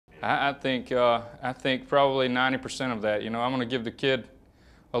I think probably 90% of that. You know, I'm going to give the kid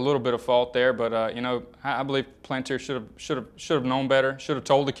a little bit of fault there, but you know, I believe Plantier should have known better. Should have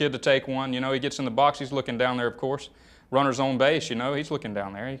told the kid to take one. You know, he gets in the box, he's looking down there, of course. Runner's on base, you know, he's looking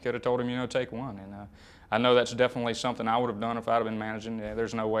down there. He could have told him, you know, take one. And I know that's definitely something I would have done if I'd have been managing. Yeah,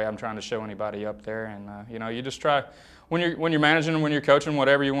 there's no way I'm trying to show anybody up there. And you know, you just try when you're managing, when you're coaching,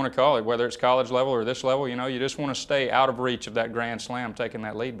 whatever you want to call it, whether it's college level or this level. You know, you just want to stay out of reach of that grand slam, taking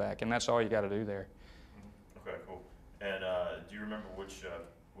that lead back, and that's all you got to do there. Okay, cool. And do you remember which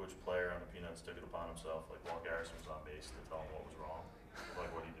player on the Peanuts took it upon himself, like while Garrison was on base, to tell him what was wrong,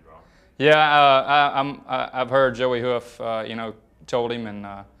 like what he did wrong? Yeah, I've heard Joey Hoof, you know, told him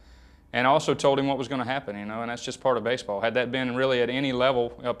and also told him what was going to happen, you know, and that's just part of baseball. Had that been really at any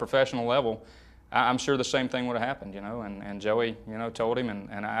level, a professional level, I'm sure the same thing would have happened, you know, and Joey, you know, told him,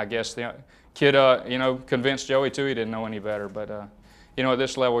 and I guess the kid, you know, convinced Joey too. He didn't know any better, but you know, at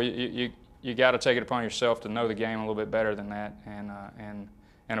this level, you got to take it upon yourself to know the game a little bit better than that,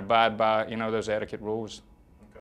 and abide by, you know, those etiquette rules.